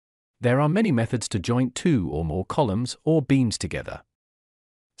There are many methods to joint two or more columns or beams together.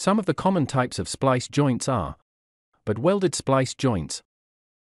 Some of the common types of splice joints are but welded splice joints,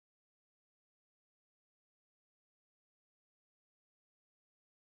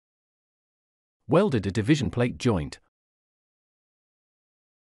 welded a division plate joint,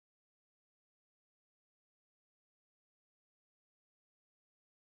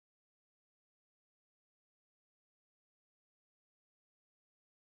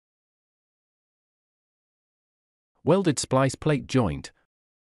 welded splice plate joint,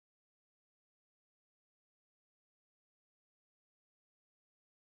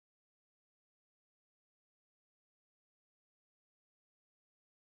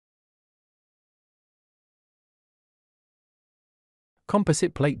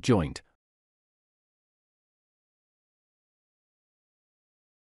 composite plate joint,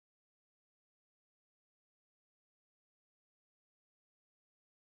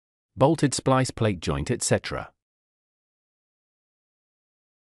 bolted splice plate joint, etc.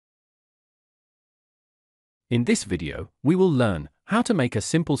 In this video, we will learn how to make a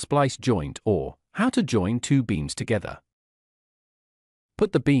simple splice joint or how to join two beams together.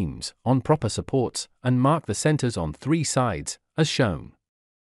 Put the beams on proper supports and mark the centers on three sides, as shown.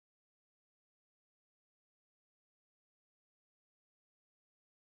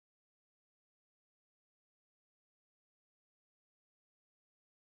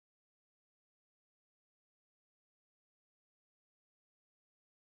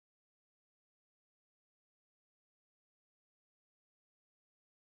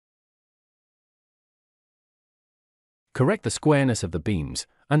 Correct the squareness of the beams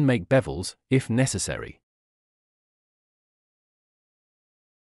and make bevels if necessary.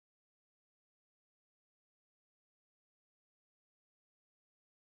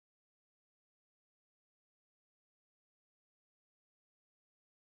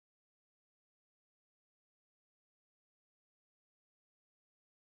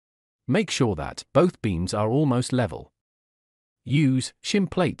 Make sure that both beams are almost level. Use shim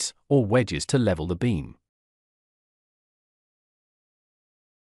plates or wedges to level the beam.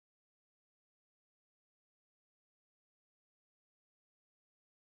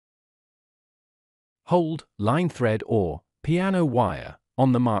 Hold line thread or piano wire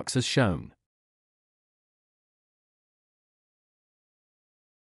on the marks as shown.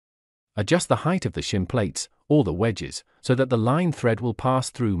 Adjust the height of the shim plates or the wedges so that the line thread will pass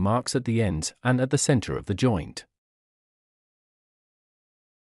through marks at the ends and at the center of the joint.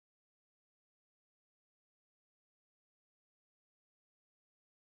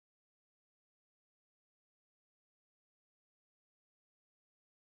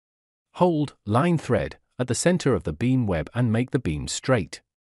 Hold line thread at the center of the beam web and make the beam straight.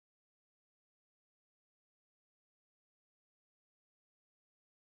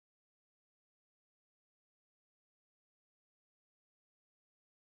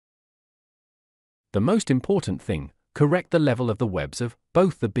 The most important thing, correct the level of the webs of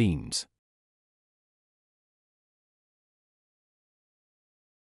both the beams.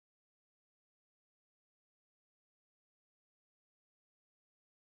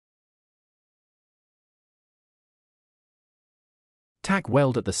 Tack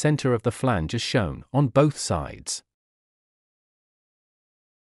weld at the center of the flange as shown on both sides.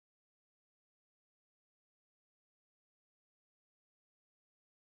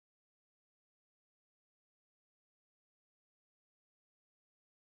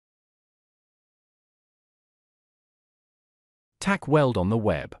 Tack weld on the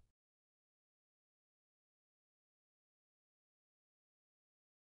web.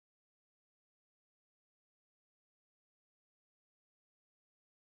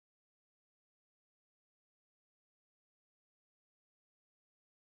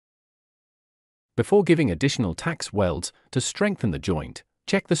 Before giving additional tack welds to strengthen the joint,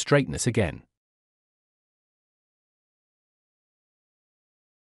 check the straightness again.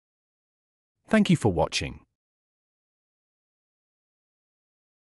 Thank you for watching.